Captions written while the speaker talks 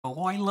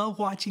Oh, I love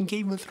watching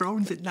Game of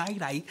Thrones at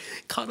night. I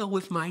cuddle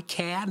with my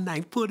cat and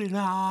I put it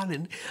on,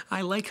 and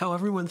I like how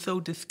everyone's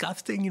so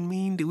disgusting and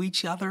mean to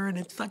each other, and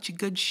it's such a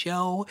good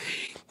show.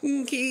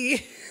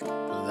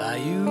 Well, I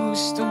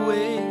used to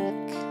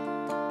wake,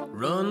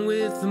 run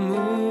with the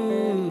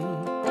moon.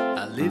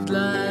 I lived like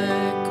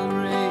a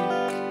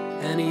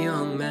rake and a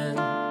young man.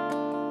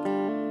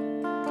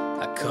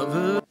 I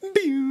covered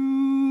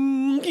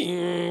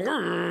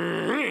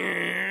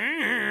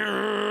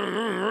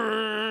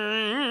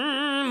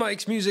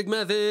Mike's Music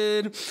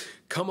Method.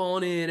 Come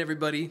on in,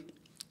 everybody.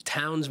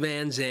 Towns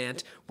Van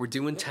Zandt. We're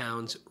doing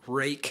Towns.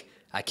 Rake.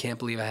 I can't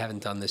believe I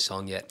haven't done this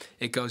song yet.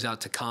 It goes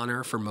out to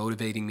Connor for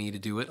motivating me to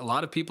do it. A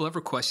lot of people have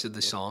requested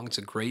the song. It's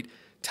a great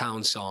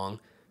Town song,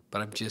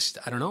 but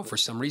I don't know, for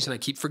some reason I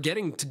keep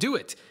forgetting to do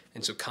it.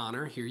 And so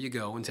Connor, here you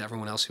go, and to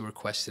everyone else who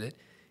requested it,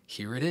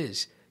 here it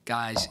is.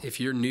 Guys, if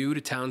you're new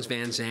to Towns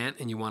Van Zandt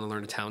and you want to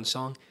learn a Town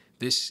song,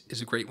 this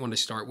is a great one to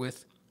start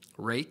with.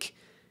 Rake.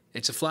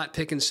 It's a flat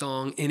picking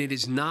song, and it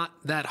is not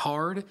that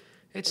hard.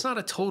 It's not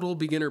a total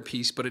beginner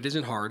piece, but it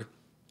isn't hard.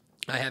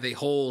 I have a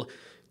whole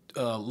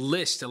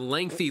list, a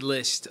lengthy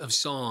list of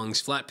songs,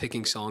 flat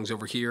picking songs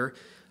over here.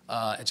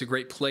 It's a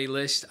great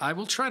playlist. I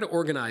will try to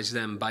organize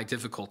them by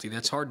difficulty.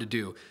 That's hard to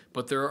do,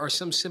 but there are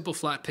some simple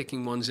flat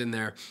picking ones in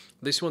there.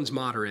 This one's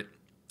moderate.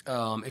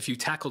 If you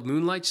tackled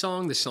Moonlight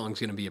Song, this song's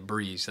going to be a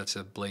breeze. That's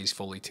a Blaze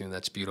Foley tune.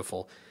 That's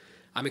beautiful.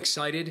 I'm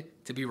excited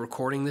to be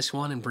recording this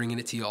one and bringing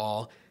it to you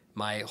all.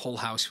 My whole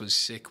house was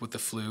sick with the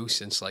flu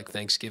since like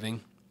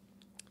Thanksgiving,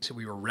 so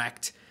we were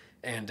wrecked,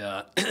 and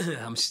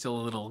I'm still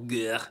a little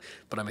ugh,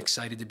 but I'm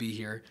excited to be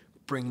here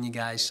bringing you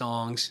guys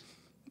songs.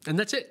 And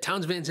that's it.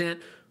 Towns Van Zandt.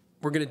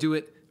 We're going to do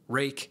it.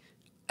 Rake.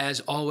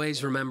 As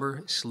always,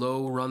 remember,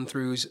 slow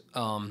run-throughs.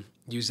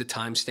 Use the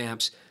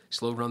timestamps.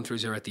 Slow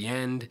run-throughs are at the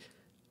end.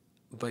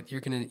 But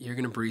you're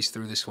gonna breeze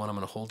through this one. I'm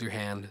going to hold your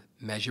hand,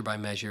 measure by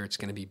measure. It's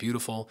going to be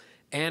beautiful.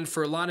 And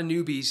for a lot of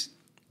newbies,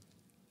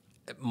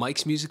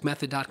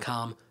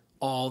 mikesmusicmethod.com,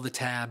 all the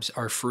tabs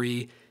are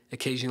free.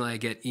 Occasionally I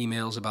get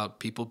emails about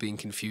people being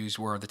confused.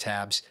 Where are the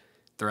tabs?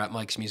 They're at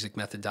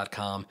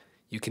mikesmusicmethod.com.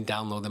 You can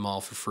download them all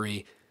for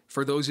free.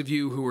 For those of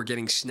you who are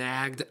getting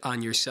snagged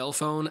on your cell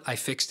phone, I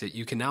fixed it.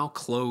 You can now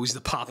close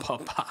the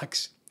pop-up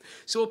box.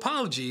 So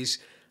apologies.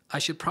 I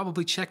should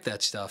probably check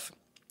that stuff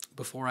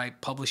before I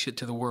publish it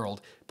to the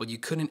world, but you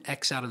couldn't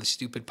X out of the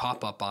stupid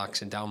pop-up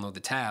box and download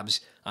the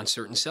tabs on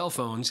certain cell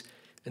phones,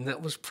 and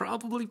that was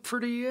probably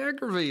pretty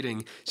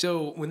aggravating.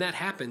 So when that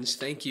happens,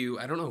 thank you.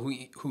 I don't know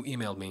who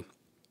emailed me,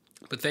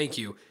 but thank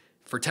you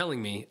for telling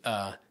me,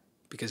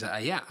 because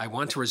I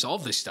want to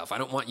resolve this stuff. I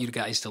don't want you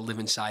guys to live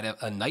inside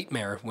a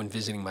nightmare when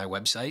visiting my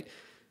website.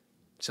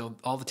 So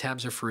all the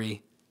tabs are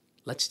free.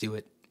 Let's do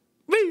it.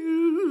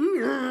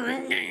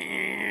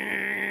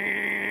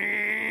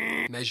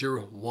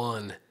 Measure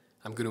 1.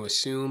 I'm going to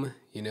assume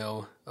you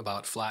know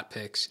about flat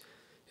picks.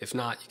 If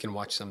not, you can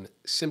watch some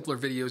simpler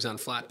videos on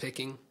flat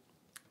picking.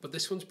 But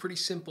this one's pretty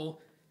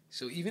simple.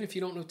 So even if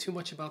you don't know too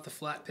much about the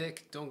flat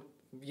pick,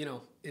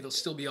 it'll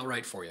still be all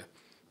right for you.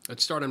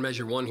 Let's start on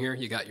measure 1 here.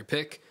 You got your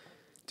pick.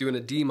 Doing a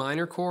D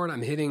minor chord,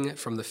 I'm hitting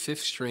from the 5th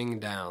string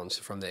down.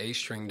 So from the A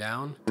string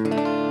down.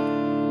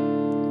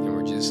 And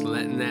we're just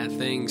letting that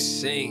thing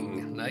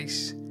sing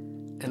nice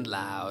and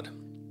loud.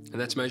 And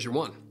that's measure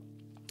 1.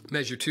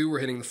 Measure 2, we're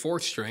hitting the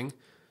 4th string.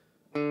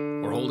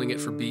 We're holding it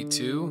for beat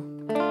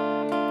 2.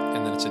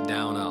 And then it's a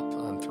down up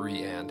on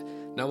 3 and.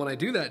 Now when I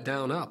do that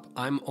down up,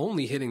 I'm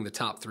only hitting the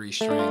top 3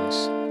 strings.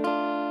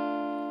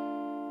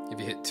 If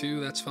you hit 2,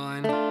 that's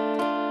fine.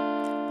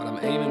 But I'm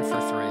aiming for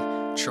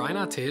 3. Try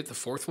not to hit the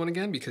 4th one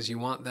again because you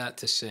want that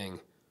to sing.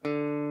 And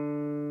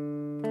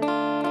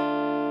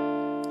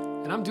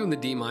I'm doing the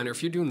D minor.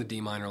 If you're doing the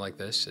D minor like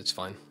this, it's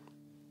fine.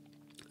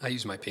 I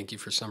use my pinky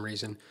for some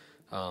reason,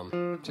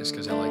 just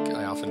because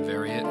I often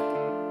vary it.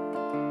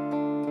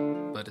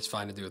 But it's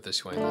fine to do it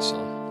this way in this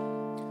song.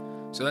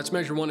 So that's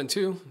measure 1 and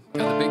 2.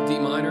 Got the big D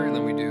minor, and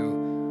then we do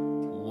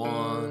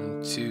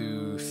 1,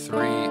 2, 3,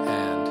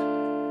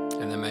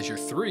 and then measure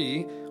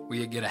 3,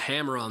 we get a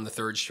hammer on the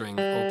 3rd string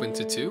open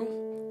to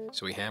 2.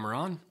 So we hammer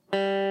on,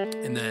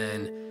 and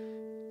then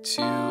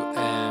 2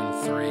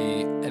 and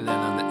 3, and then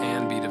on the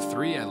and beat of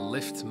 3, I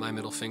lift my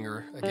middle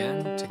finger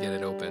again to get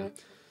it open.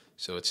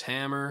 So it's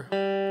hammer,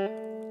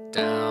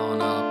 down,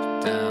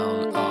 up,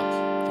 and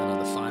on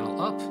the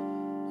final up,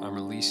 I'm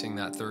releasing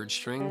that 3rd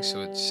string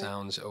so it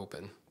sounds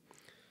open.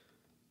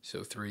 So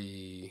it's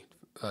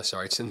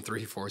in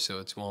 3/4, so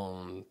it's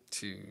 1,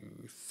 2,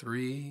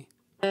 3.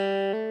 One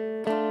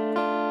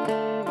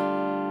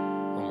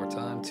more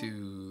time,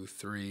 2,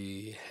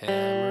 3,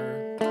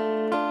 hammer.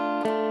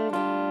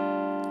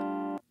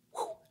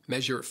 Whew.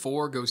 Measure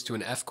 4 goes to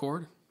an F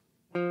chord.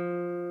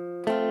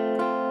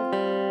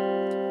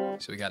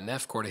 So we got an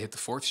F chord, I hit the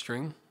 4th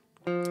string.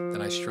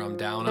 Then I strum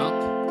down, up,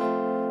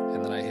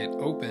 and then I hit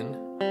open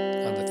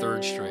on the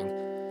 3rd string.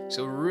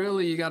 So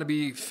really you gotta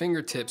be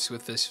fingertips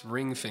with this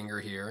ring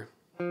finger here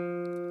to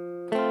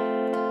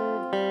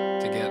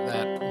get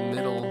that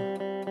middle,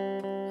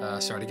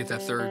 to get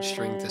that 3rd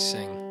string to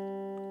sing.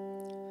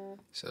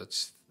 So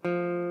it's So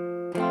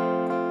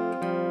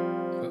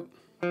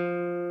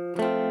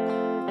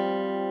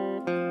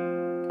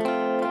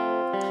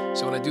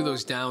when I do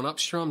those down up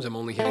strums, I'm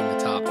only hitting the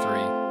top 3.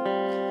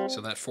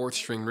 So that 4th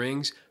string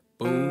rings,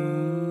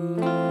 boom,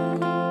 boom.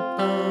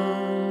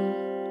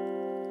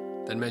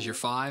 Then measure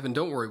 5, and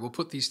don't worry, we'll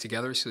put these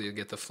together so you'll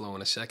get the flow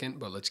in a second,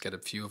 but let's get a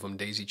few of them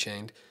daisy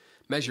chained.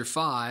 Measure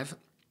 5,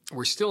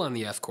 we're still on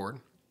the F chord.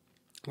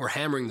 We're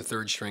hammering the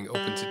 3rd string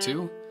open to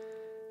 2.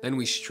 Then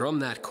we strum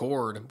that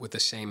chord with the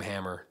same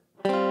hammer,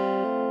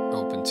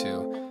 open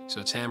 2.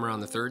 So it's hammer on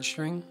the 3rd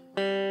string.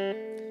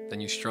 Then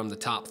you strum the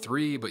top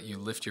 3, but you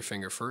lift your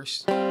finger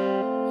first,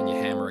 and you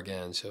hammer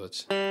again. So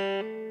it's,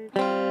 and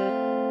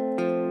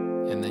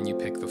then you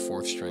pick the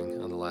 4th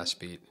string on the last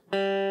beat.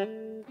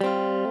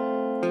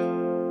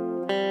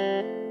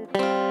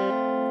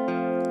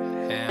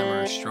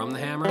 Hammer, strum the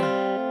hammer,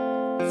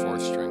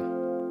 4th string.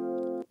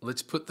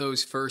 Let's put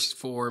those first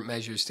 4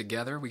 measures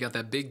together. We got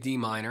that big D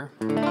minor.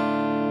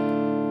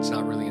 It's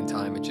not really in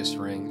time, it just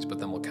rings, but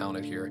then we'll count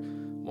it here.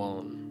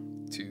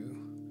 1, 2,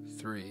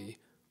 3,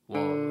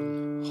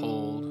 1,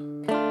 hold.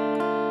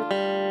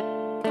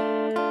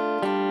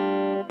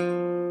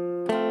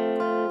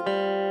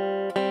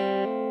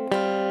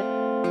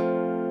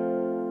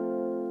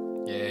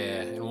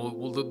 Yeah, and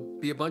there'll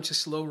be a bunch of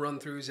slow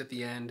run-throughs at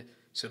the end,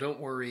 so don't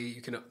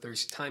worry.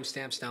 There's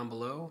timestamps down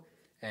below,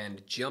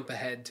 and jump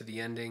ahead to the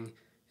ending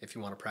if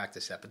you want to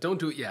practice that. But don't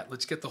do it yet.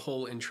 Let's get the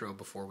whole intro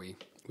before we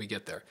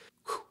get there.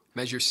 Whew.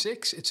 Measure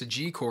 6, it's a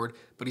G chord,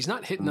 but he's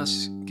not hitting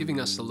us,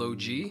 giving us the low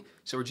G,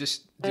 so we're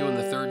just doing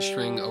the 3rd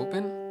string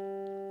open,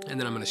 and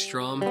then I'm going to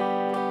strum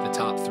the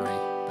top 3.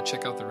 But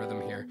check out the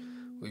rhythm here.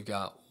 We've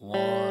got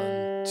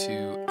 1,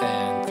 2,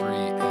 and 3,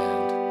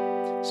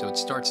 and. So it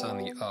starts on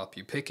the up.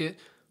 You pick it,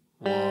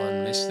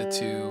 1, miss the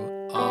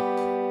 2,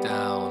 up,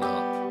 down,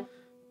 up.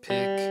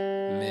 Pick,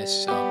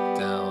 miss, up,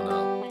 down,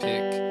 up.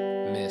 Pick,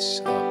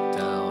 miss, up,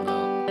 down,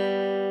 up.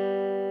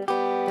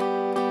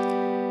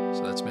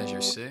 So that's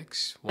measure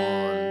 6, 1, 2,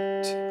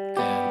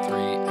 and 3,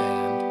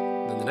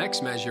 and. Then the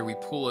next measure, we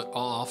pull it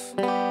off.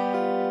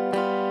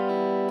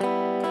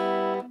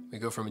 We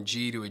go from a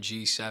G to a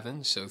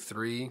G7, so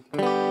 3.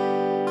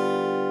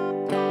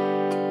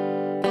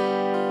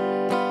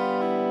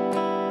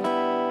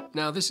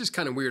 Now this is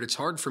kind of weird. It's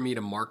hard for me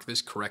to mark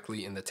this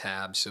correctly in the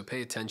tabs, so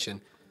pay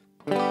attention.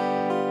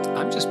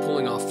 I'm just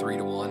pulling off 3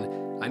 to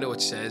 1. I know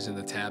it says in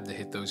the tab to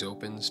hit those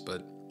opens,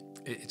 but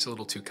it's a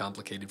little too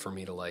complicated for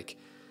me to like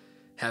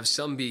have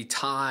some be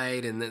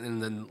tied and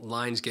then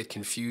lines get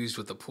confused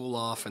with the pull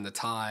off and the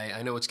tie.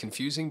 I know it's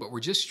confusing, but we're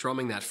just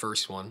strumming that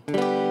first one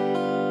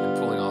and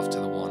pulling off to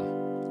the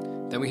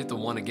 1. Then we hit the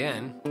 1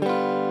 again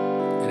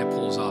and it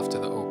pulls off to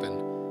the open.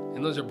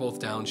 And those are both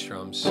down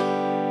strums.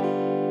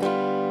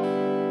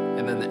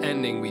 And then the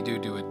ending, we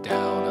do a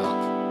down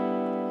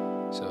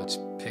up. So it's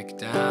pick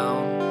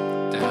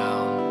down,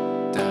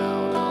 down,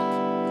 down,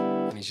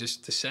 up. And he's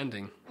just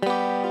descending.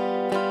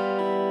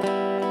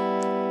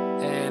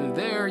 And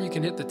there you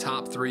can hit the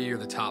top 3 or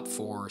the top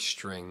 4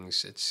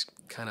 strings. It's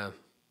kind of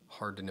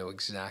hard to know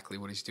exactly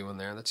what he's doing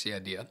there. That's the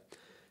idea.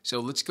 So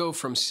let's go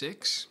from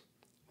 6.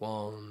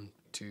 1,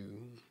 2,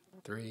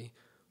 3.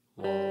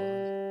 1,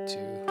 2.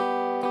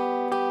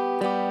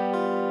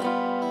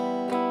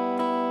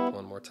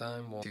 One more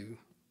time. 1, 2,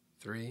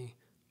 3.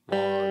 1,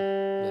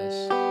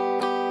 miss.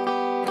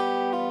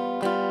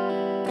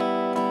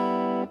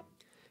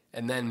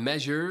 And then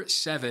measure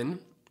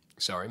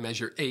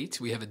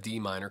 8, we have a D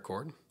minor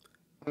chord.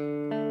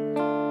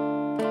 And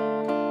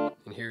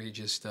here he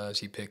just does,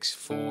 he picks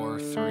 4,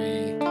 3,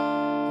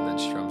 and then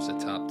strums the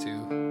top 2.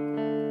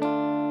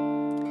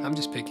 I'm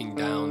just picking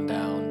down,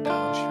 down,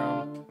 down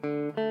strum.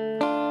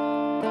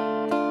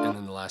 And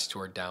then the last 2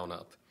 are down,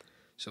 up.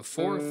 So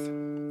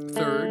 4th,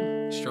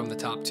 3rd, strum the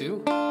top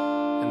 2,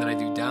 and then I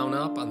do down,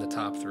 up on the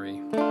top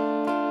 3.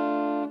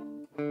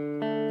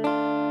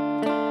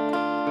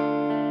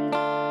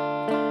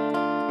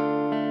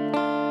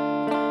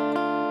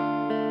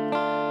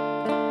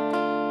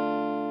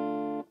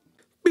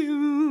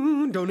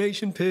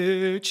 Donation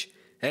pitch.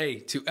 Hey,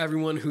 to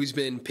everyone who's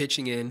been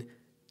pitching in,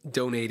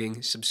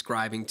 donating,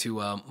 subscribing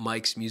to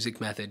Mike's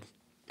Music Method,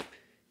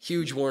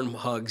 huge warm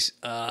hugs.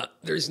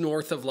 There's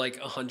north of like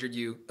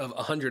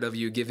 100 of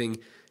you giving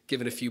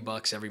a few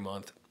bucks every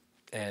month,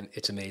 and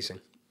it's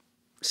amazing.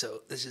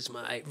 So this is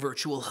my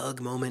virtual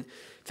hug moment.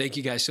 Thank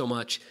you guys so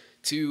much.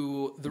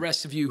 To the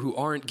rest of you who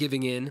aren't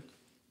giving in,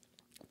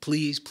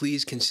 please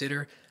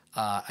consider.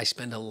 I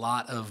spend a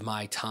lot of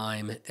my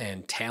time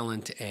and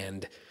talent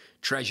and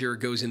treasure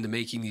goes into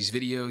making these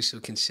videos, so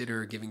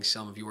consider giving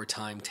some of your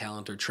time,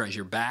 talent, or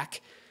treasure back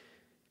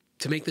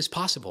to make this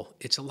possible.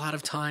 It's a lot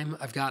of time.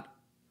 I've got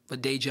a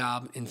day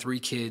job and 3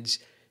 kids,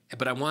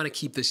 but I want to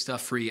keep this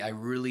stuff free. I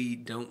really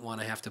don't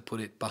want to have to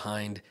put it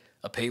behind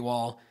a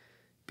paywall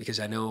because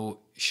I know,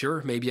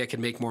 sure, maybe I could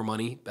make more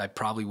money. I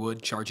probably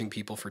would, charging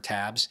people for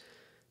tabs,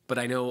 but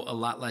I know a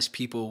lot less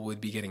people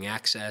would be getting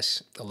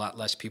access. A lot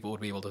less people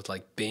would be able to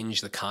like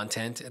binge the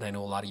content, and I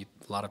know a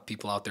lot of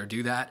people out there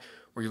do that,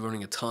 where you're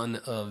learning a ton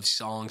of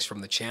songs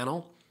from the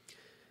channel.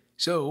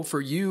 So for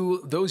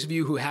you, those of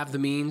you who have the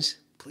means,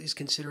 please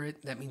consider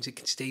it. That means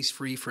it stays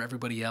free for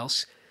everybody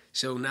else.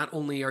 So not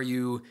only are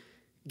you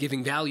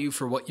giving value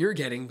for what you're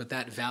getting, but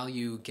that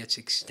value gets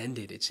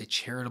extended. It's a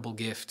charitable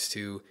gift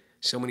to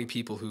so many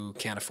people who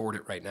can't afford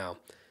it right now.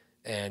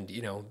 And,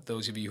 you know,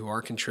 those of you who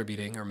are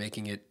contributing are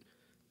making it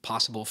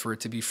possible for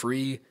it to be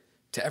free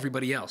to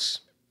everybody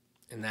else.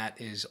 And that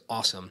is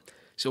awesome.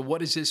 So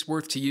what is this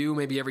worth to you?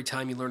 Maybe every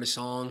time you learn a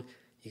song,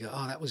 you go,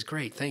 oh, that was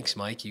great. Thanks,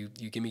 Mike. You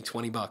give me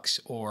 $20.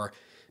 Or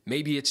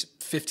maybe it's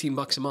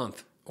 $15 a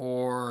month.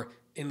 Or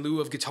in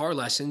lieu of guitar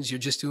lessons, you're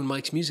just doing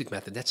Mike's music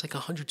method. That's like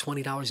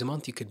 $120 a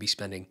month you could be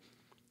spending.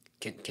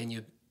 Can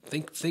you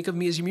think of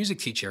me as your music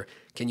teacher?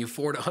 Can you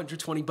afford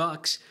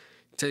 $120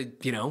 to,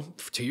 you know,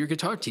 to your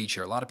guitar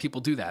teacher? A lot of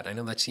people do that. I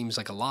know that seems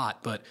like a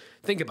lot, but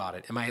think about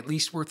it. Am I at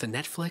least worth a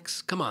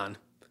Netflix? Come on.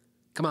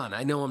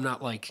 I know I'm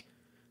not like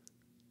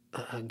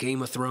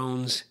Game of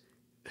Thrones.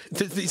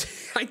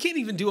 I can't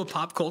even do a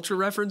pop culture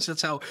reference.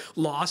 That's how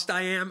lost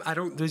I am.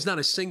 There's not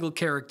a single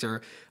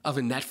character of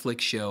a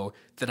Netflix show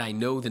that I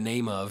know the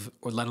name of,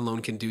 or let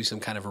alone can do some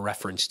kind of a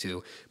reference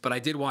to. But I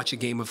did watch a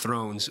Game of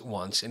Thrones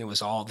once, and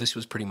this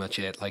was pretty much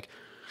it. Like,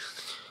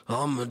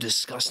 I'm a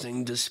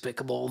disgusting,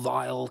 despicable,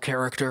 vile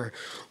character.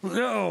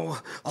 No,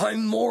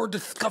 I'm more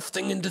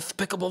disgusting and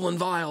despicable and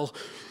vile.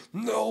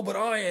 No, but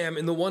I am.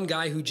 And the one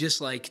guy who just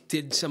like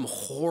did some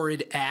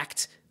horrid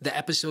act the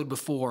episode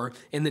before,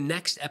 in the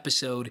next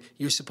episode,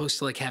 you're supposed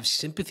to like have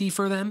sympathy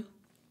for them.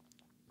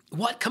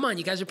 What? Come on,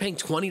 you guys are paying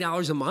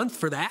 $20 a month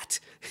for that?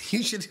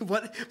 You should,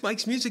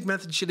 Mike's music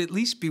method should at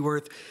least be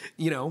worth,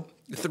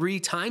 3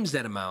 times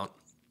that amount.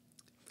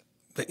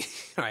 But,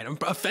 all right, I'm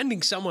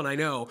offending someone I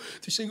know.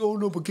 They're saying, oh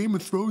no, but Game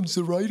of Thrones,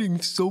 the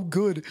writing's so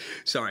good.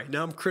 Sorry,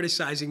 now I'm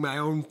criticizing my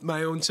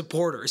own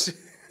supporters.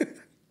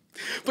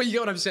 But you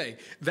know what I'm saying?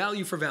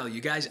 Value for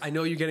value. Guys, I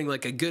know you're getting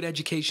like a good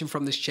education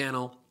from this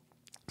channel.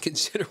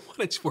 Consider what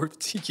it's worth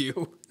to you.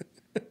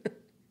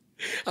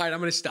 All right, I'm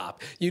going to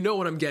stop. You know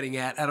what I'm getting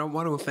at. I don't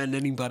want to offend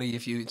anybody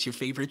if it's your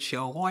favorite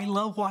show. Oh, I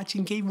love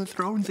watching Game of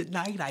Thrones at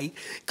night. I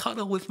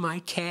cuddle with my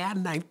cat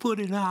and I put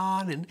it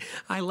on. And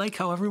I like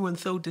how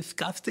everyone's so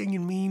disgusting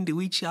and mean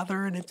to each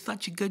other. And it's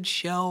such a good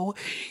show.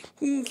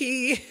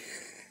 Okay.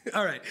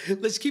 All right,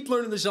 let's keep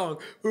learning the song.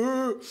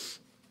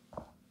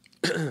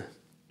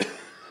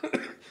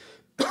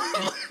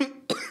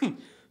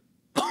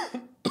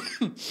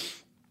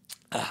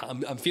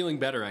 I'm feeling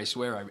better, I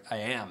swear. I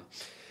am.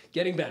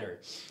 Getting better.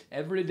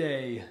 Every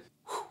day.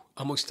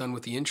 Almost done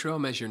with the intro.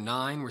 Measure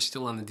 9. We're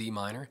still on the D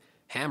minor.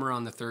 Hammer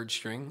on the 3rd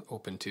string.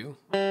 Open 2.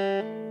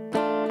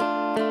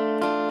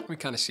 We've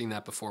kind of seen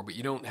that before, but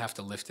you don't have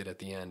to lift it at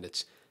the end.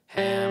 It's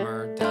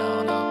hammer,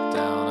 down, up,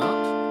 down,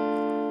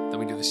 up. Then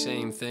we do the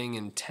same thing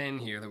in 10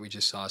 here that we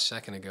just saw a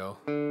second ago,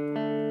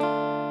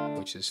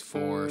 which is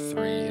 4,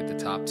 3, hit the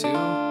top 2.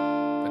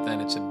 But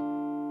then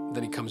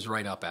then he comes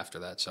right up after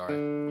that, sorry.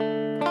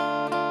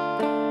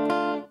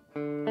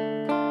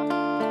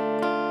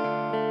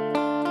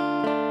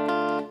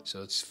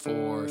 So it's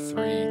 4,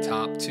 3,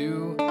 top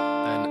 2,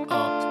 then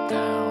up,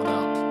 down,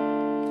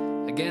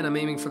 up. Again, I'm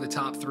aiming for the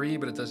top 3,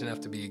 but it doesn't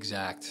have to be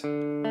exact.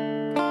 And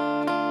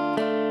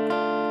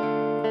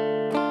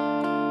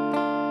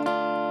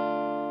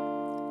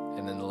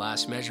then the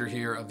last measure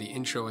here of the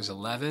intro is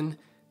 11.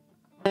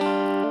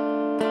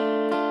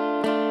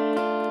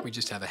 We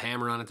just have a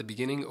hammer on at the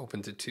beginning,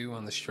 open to 2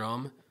 on the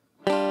strum,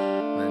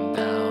 and then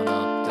down,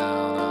 up,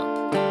 down,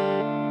 up.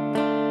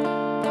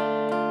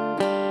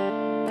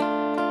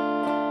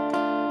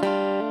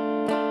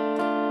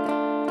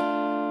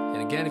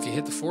 And again, if you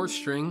hit the 4th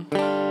string,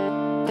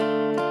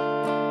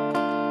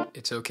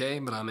 it's okay,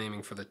 but I'm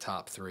aiming for the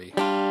top 3.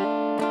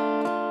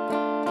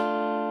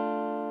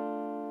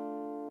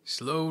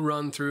 Slow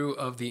run through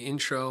of the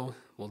intro.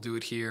 We'll do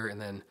it here, and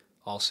then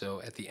also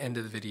at the end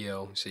of the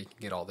video so you can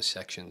get all the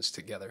sections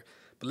together.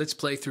 But let's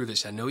play through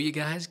this. I know you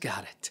guys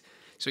got it.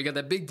 So we got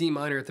that big D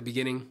minor at the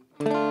beginning.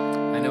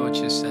 I know it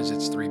just says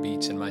it's 3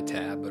 beats in my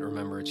tab, but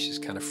remember it's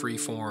just kind of free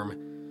form.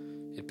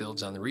 It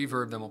builds on the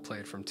reverb, then we'll play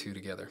it from 2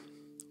 together.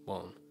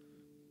 1,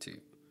 2,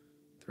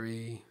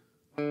 3.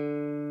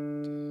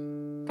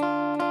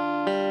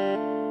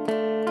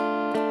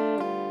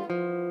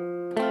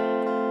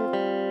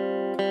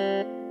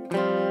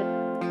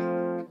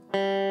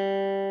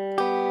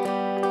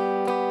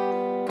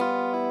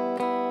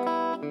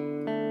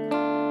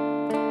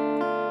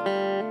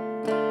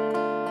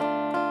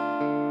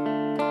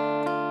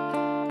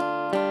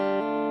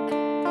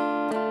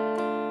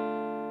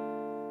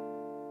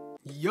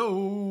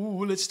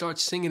 Yo, let's start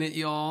singing it,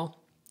 y'all.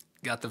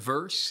 Got the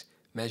verse,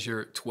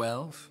 measure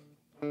 12.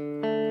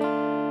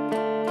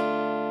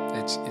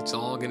 It's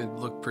all gonna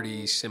look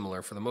pretty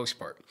similar for the most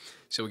part.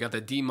 So we got the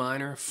D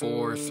minor,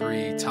 4,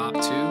 3, top 2,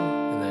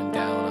 and then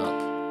down, up.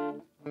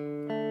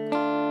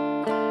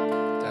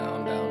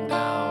 Down, down,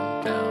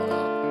 down, down,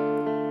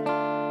 up.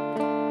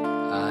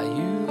 I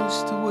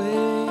used to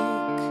wake.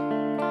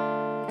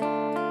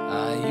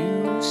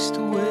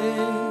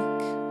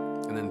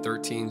 And then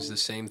 13's the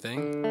same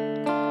thing.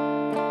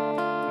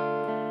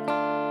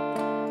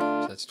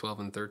 So that's 12 12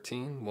 and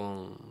 13.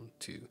 1,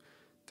 2,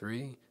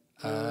 3.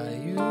 I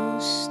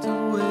used to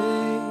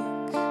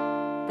wake.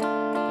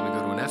 Then we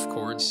go to an F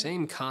chord,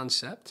 same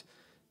concept.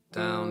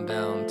 Down,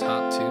 down,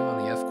 top 2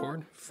 on the F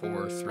chord.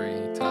 4,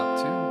 3, top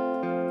 2.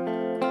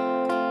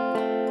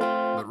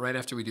 But right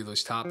after we do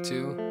those top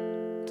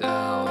 2,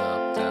 down,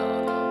 up,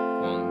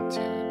 1, 2,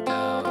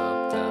 down,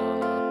 up,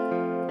 up.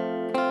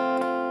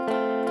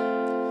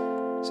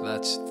 So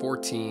that's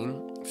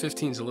 14.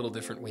 15 is a little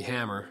different. We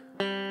hammer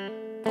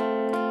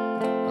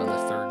on the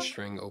 3rd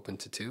string, open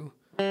to 2.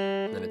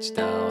 And then it's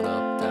down,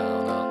 up,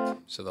 down, up.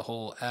 So the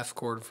whole F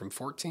chord from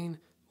 14.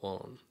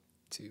 1,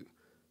 2,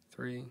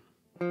 3.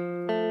 So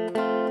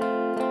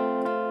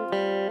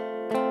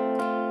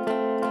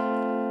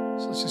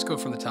let's just go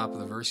from the top of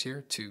the verse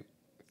here. 2,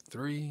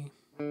 3.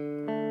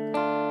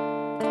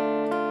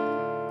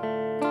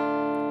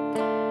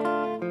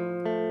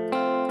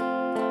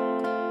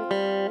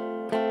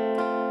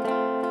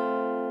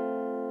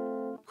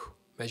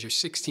 Measure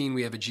 16,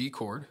 we have a G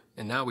chord,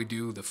 and now we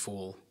do the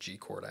full G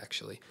chord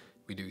actually.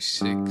 We do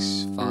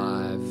 6,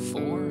 5,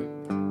 4.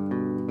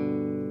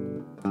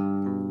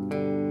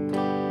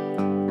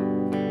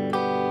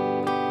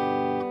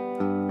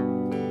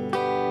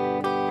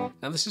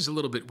 Now this is a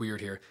little bit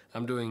weird here.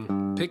 I'm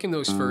picking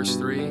those first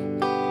 3,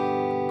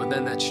 but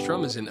then that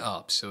strum is an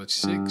up, so it's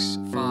 6,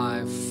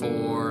 5,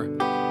 4.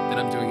 Then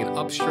I'm doing an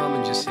up strum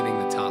and just hitting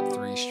the top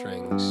 3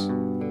 strings.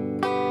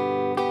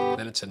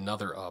 Then it's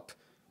another up.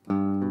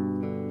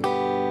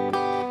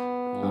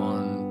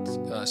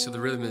 So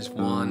the rhythm is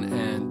 1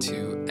 and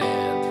 2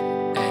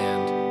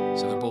 and.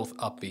 So they're both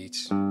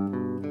upbeats.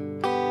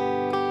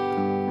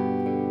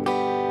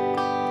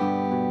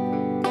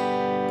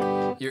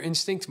 Your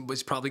instinct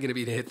was probably going to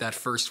be to hit that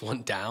first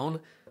one down.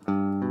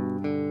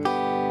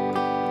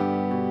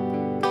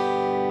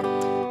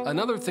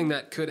 Another thing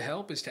that could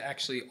help is to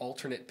actually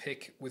alternate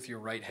pick with your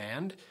right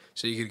hand.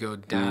 So you could go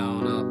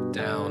down, up,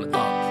 down, up,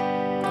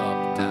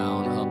 up,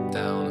 down, up,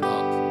 down,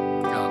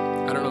 up, up.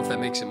 I don't know if that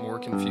makes it more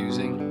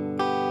confusing.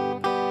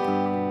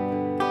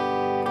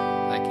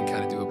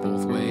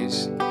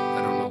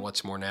 I don't know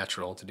what's more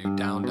natural to do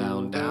down,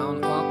 down,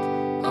 down, up,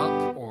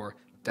 up, or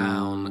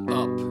down,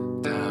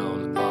 up,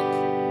 down,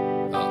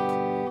 up,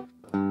 up.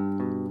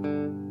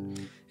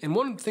 And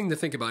one thing to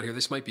think about here,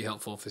 this might be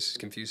helpful if this is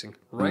confusing.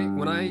 Right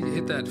when I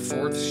hit that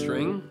 4th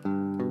string,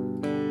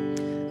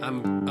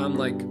 I'm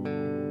like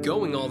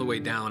going all the way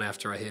down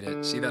after I hit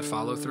it. See that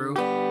follow through?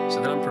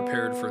 So then I'm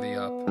prepared for the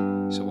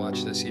up. So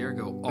watch this here,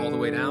 go all the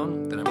way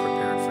down, then I'm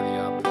prepared for the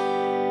up.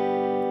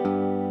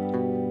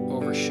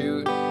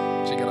 Overshoot.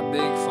 So you got a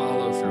big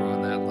follow through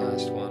on that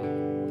last one.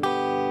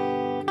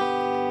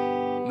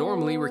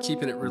 Normally we're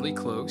keeping it really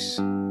close,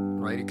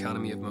 right?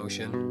 Economy of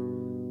motion.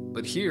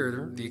 But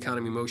here, the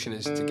economy of motion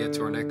is to get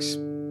to our next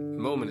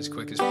moment as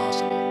quick as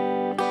possible.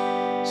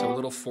 So a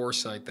little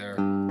foresight there.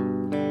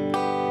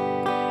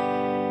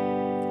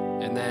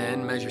 And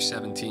then measure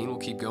 17, we'll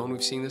keep going.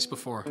 We've seen this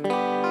before.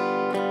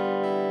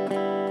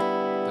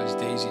 Those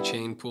daisy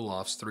chain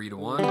pull-offs, 3 to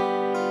 1,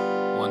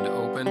 1 to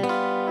open,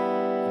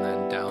 and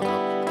then down,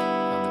 up.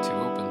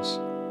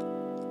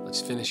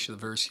 Let's finish the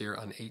verse here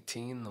on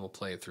 18, then we'll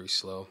play it through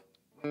slow.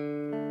 We've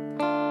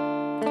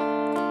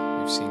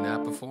seen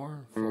that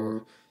before.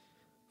 4,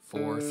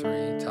 4,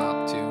 3,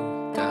 top 2,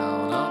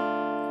 down,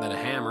 up, then a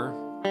hammer.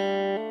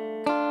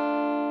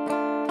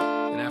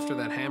 And after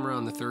that hammer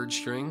on the 3rd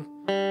string,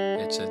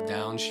 it's a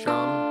down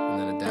strum and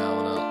then a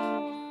down, up.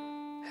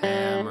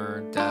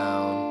 Hammer,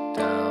 down,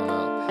 down,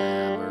 up,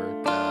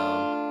 hammer,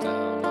 down,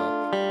 down, up.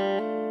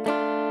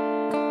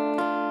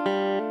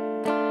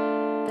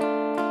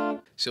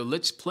 So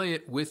let's play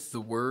it with the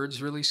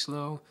words really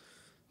slow.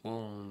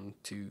 1,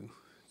 2,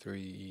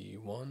 3,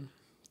 1,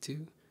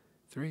 2,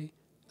 3.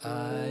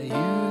 I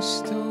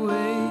used to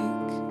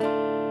wake,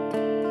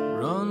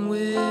 run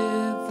with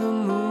the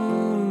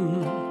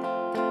moon,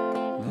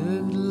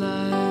 lived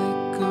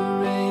like a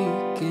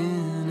rake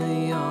in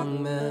a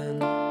young man,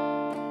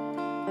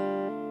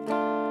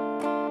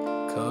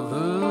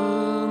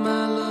 cover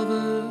my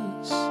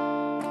lovers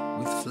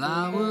with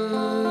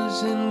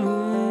flowers and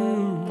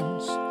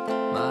moons,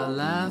 my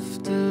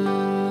laughter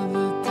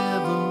the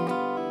devil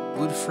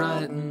would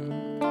frighten.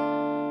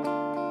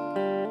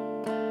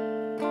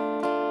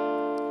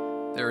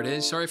 There it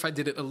is. Sorry if I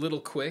did it a little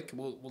quick.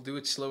 We'll do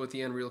it slow at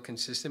the end, real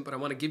consistent, but I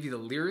want to give you the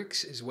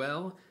lyrics as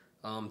well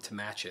to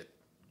match it.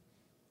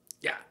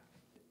 Yeah.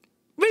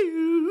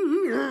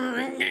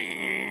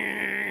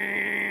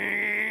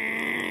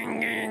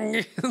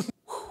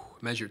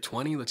 Measure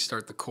 20. Let's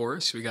start the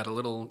chorus. We got a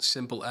little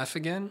simple F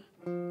again.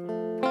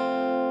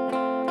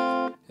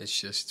 It's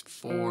just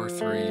 4,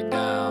 3,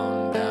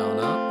 down, down,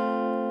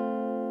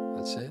 up.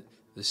 That's it.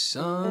 The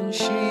sun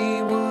she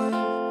would.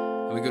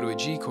 And we go to a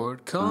G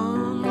chord.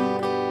 Come.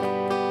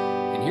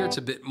 And here it's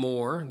a bit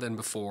more than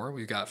before.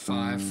 We've got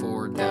 5,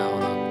 4,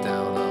 down, up,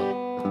 down, up.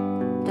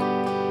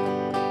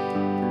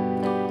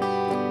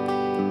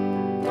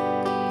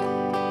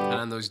 And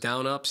on those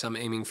down ups, I'm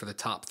aiming for the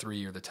top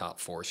 3 or the top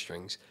 4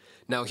 strings.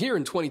 Now here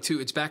in 22,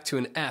 it's back to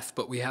an F,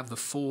 but we have the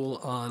full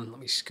on, let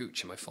me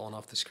scooch, am I falling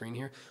off the screen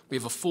here? We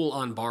have a full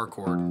on bar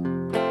chord.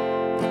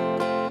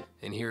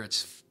 And here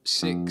it's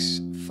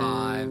 6,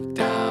 5,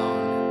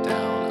 down,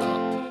 down,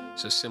 up.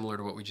 So similar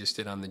to what we just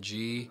did on the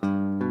G.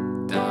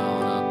 Down,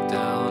 up,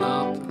 down,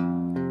 up,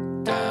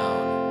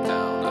 down,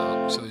 down,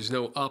 up. So there's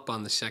no up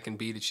on the second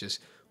beat, it's just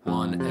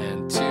 1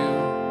 and 2, 3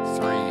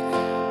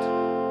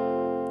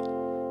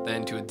 and.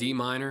 Then to a D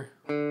minor.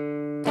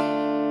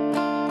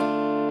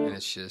 And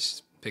it's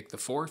just pick the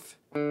fourth,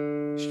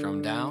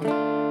 strum down,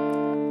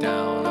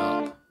 down,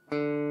 up.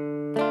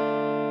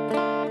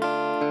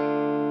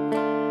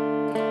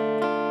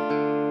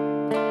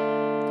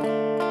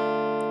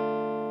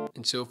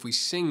 And so if we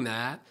sing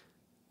that,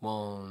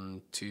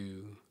 1,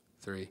 2,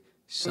 3,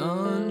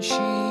 sun she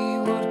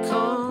would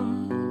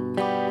come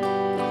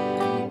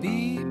and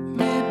beat me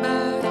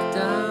back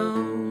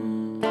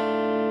down.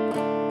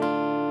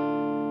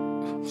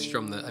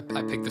 Strum the, I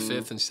picked the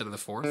fifth instead of the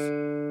fourth.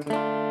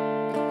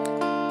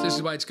 This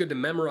is why it's good to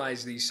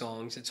memorize these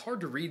songs. It's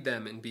hard to read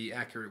them and be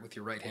accurate with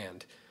your right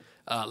hand.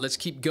 Let's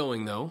keep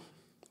going though.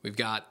 We've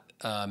got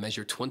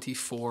measure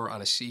 24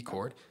 on a C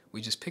chord.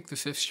 We just pick the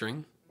fifth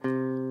string.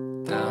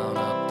 Down,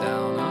 up,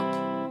 down, up.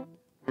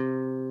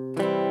 And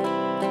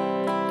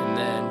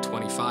then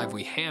 25,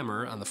 we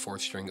hammer on the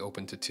fourth string,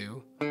 open to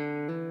 2.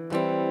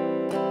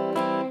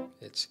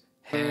 It's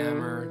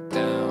hammer,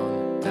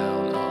 down,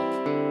 down,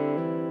 up.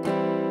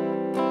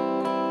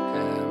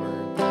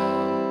 Hammer,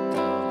 down,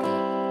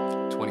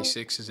 down, up.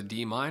 26 is a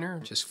D minor,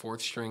 just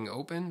fourth string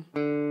open.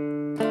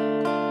 And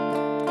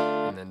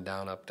then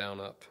down, up,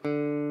 down, up.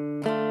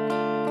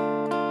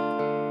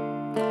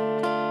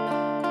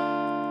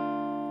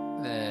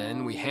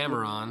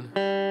 Hammer on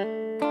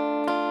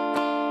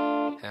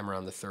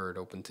the third,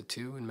 open to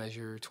 2 in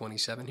measure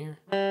 27 here.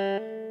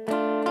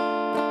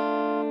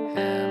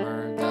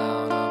 Hammer,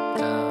 down, up,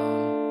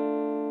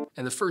 down.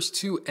 And the first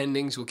 2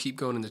 endings will keep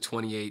going into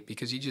 28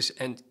 because he just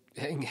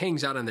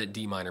hangs out on that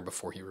D minor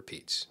before he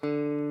repeats.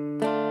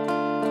 It's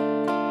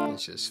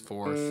just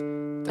fourth,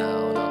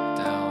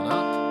 down,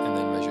 up, and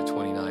then measure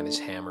 29 is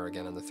hammer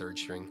again on the third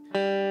string.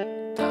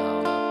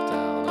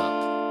 Down,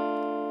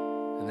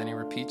 up, and then he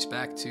repeats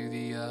back to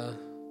the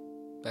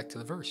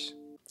verse.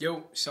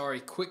 Yo,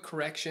 sorry, quick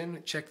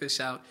correction. Check this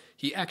out.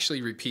 He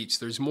actually repeats.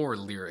 There's more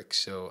lyrics,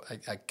 so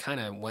I kind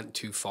of went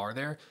too far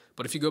there.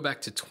 But if you go back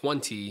to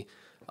 20,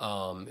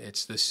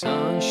 it's the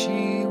sun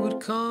she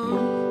would come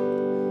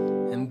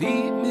and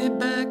beat me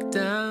back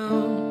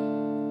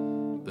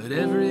down, but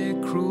every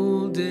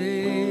cruel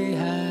day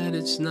had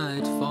its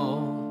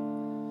nightfall.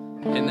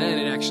 And then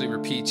it actually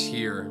repeats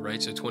here,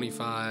 right? So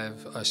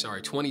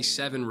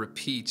 27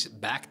 repeats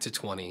back to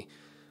 20.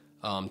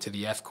 To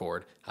the F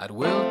chord. I'd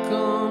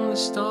welcome the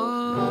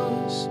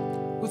stars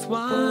with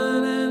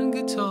wine and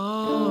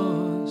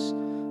guitars,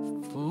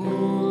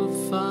 full of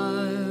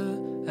fire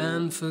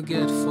and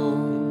forgetful.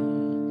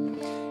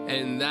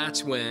 And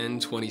that's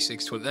when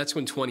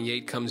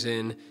 28 comes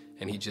in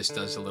and he just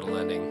does a little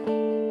ending.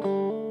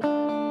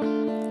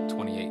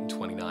 28 and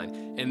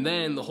 29. And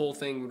then the whole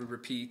thing would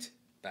repeat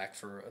back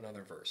for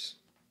another verse.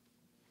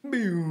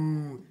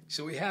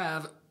 So we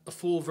have a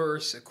full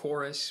verse, a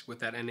chorus with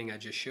that ending I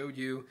just showed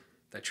you.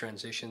 That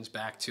transitions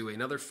back to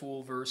another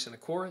full verse and a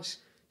chorus.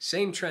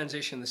 Same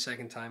transition the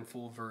second time,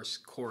 full verse,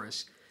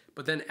 chorus.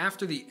 But then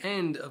after the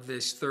end of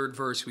this third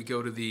verse, we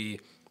go to the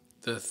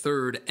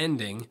third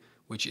ending,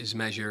 which is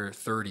measure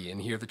 30.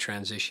 And here the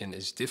transition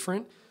is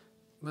different.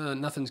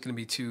 Nothing's going to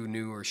be too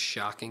new or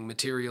shocking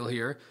material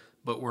here,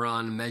 but we're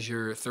on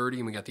measure 30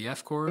 and we got the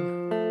F chord.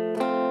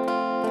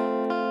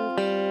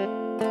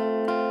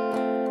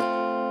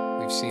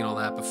 We've seen all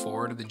that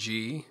before, to the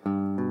G.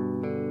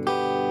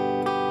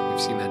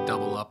 Seen that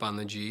double up on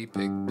the G,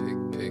 pick, up, and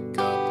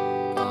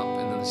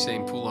then the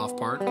same pull-off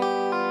part.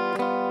 Back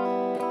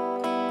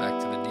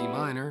to the D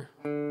minor.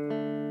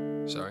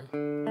 Sorry.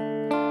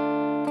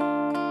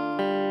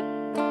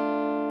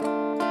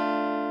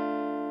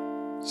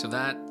 So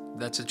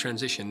that's a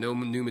transition. No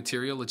new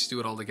material. Let's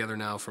do it all together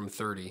now from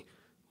 30.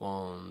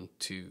 1,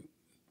 2,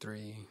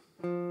 3.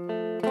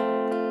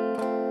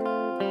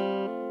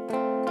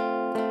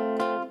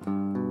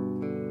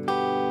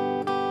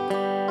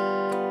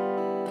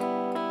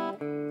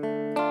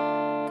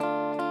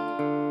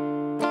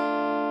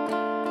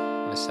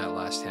 That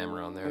last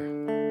hammer on there.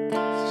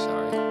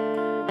 Sorry.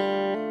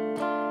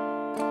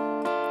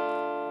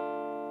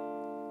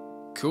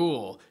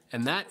 Cool.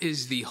 And that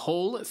is the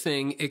whole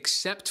thing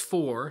except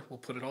for, we'll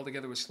put it all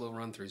together with slow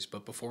run-throughs,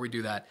 but before we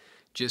do that,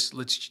 just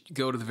let's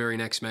go to the very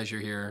next measure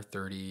here,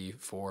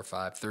 34,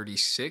 5,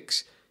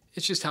 36.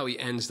 It's just how he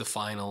ends the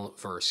final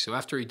verse. So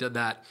after he did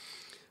that,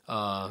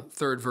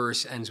 third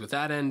verse ends with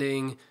that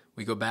ending.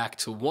 We go back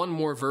to one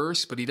more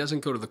verse, but he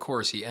doesn't go to the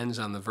chorus. He ends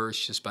on the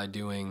verse just by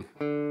doing...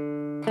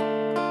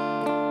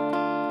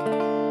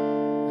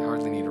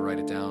 need to write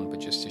it down, but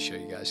just to show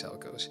you guys how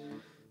it goes.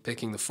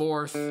 Picking the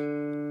fourth,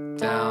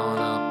 down,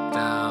 up,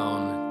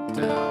 down,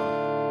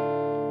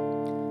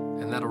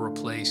 down. And that'll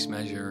replace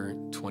measure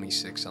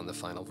 26 on the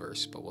final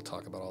verse, but we'll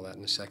talk about all that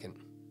in a second.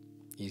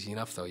 Easy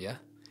enough though, yeah?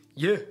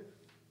 Yeah!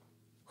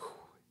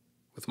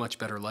 With much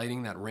better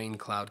lighting, that rain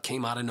cloud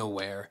came out of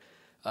nowhere.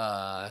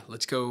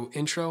 Let's go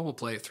intro. We'll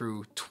play it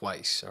through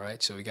twice, all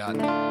right? So we got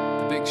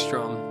the big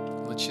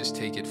strum. Let's just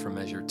take it from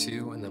measure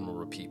 2, and then we'll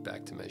repeat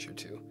back to measure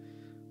 2.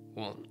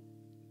 1,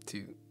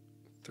 2,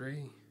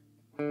 3,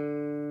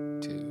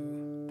 2.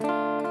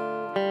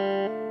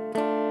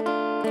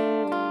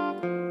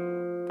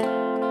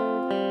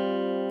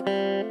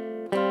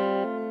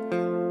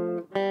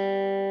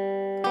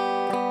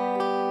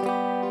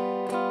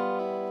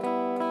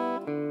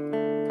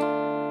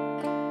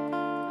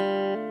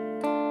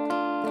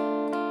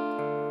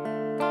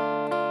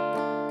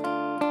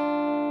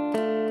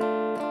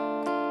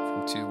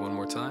 One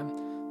more time.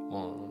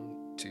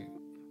 1, 2,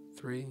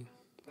 3.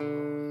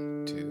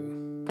 1, 2.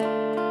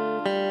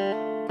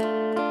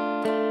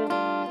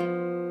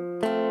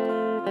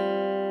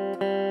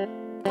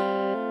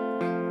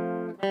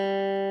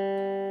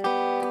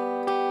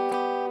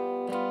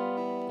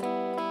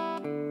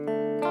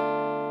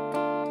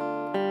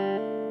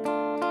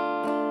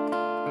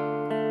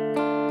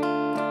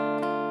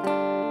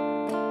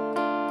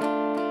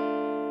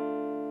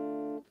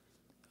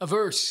 A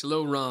verse,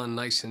 slow run,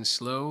 nice and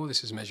slow.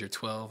 This is measure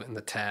 12 in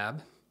the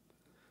tab.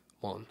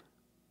 1,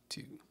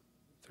 2,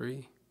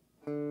 3.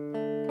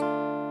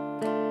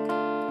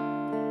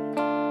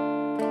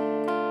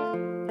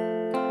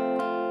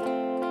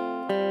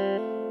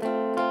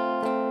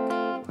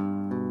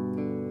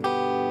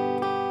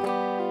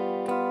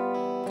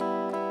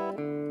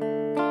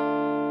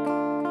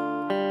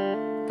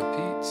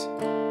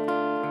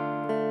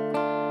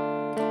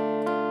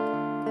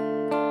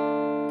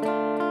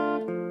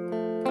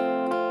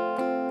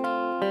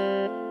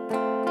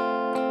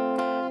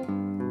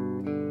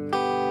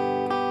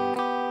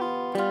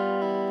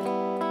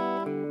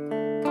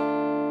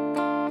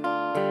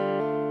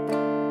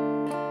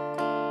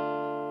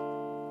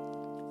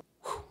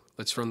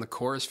 Let's run the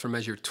chorus for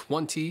measure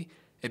 20.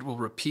 It will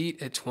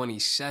repeat at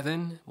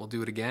 27. We'll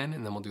do it again,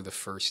 and then we'll do the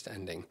first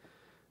ending.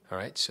 All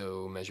right,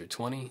 so measure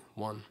 20.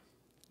 1,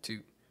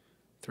 2,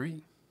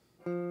 3.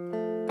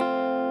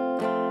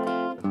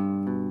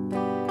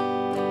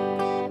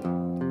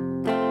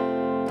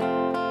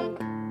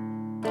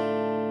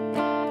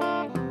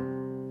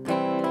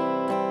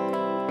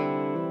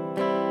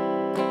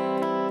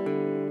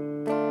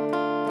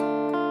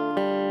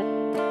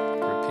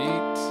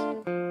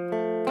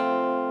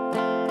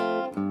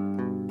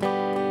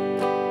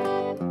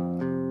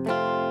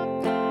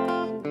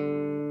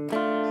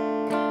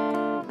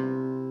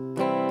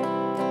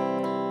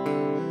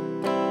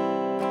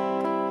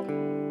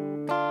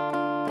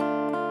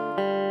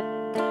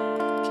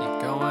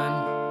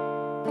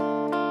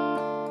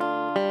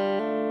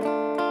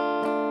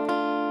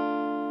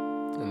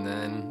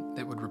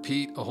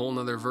 Repeat a whole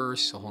nother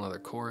verse, a whole nother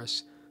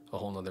chorus, a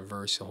whole nother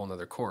verse, a whole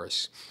nother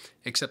chorus.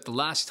 Except the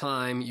last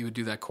time you would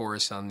do that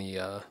chorus on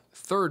the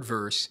third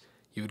verse,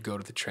 you would go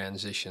to the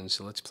transition.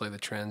 So let's play the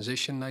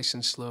transition nice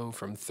and slow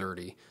from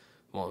 30.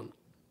 1,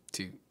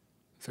 2,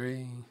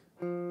 3.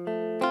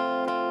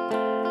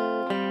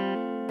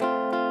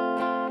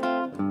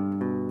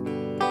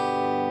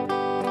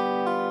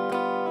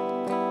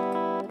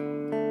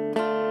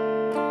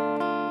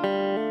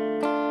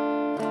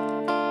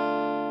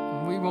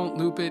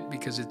 Loop it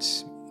because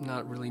it's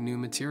not really new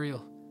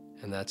material,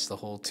 and that's the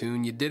whole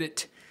tune. You did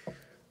it.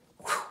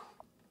 Whew.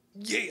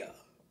 Yeah.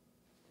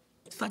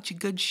 Such a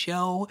good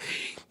show.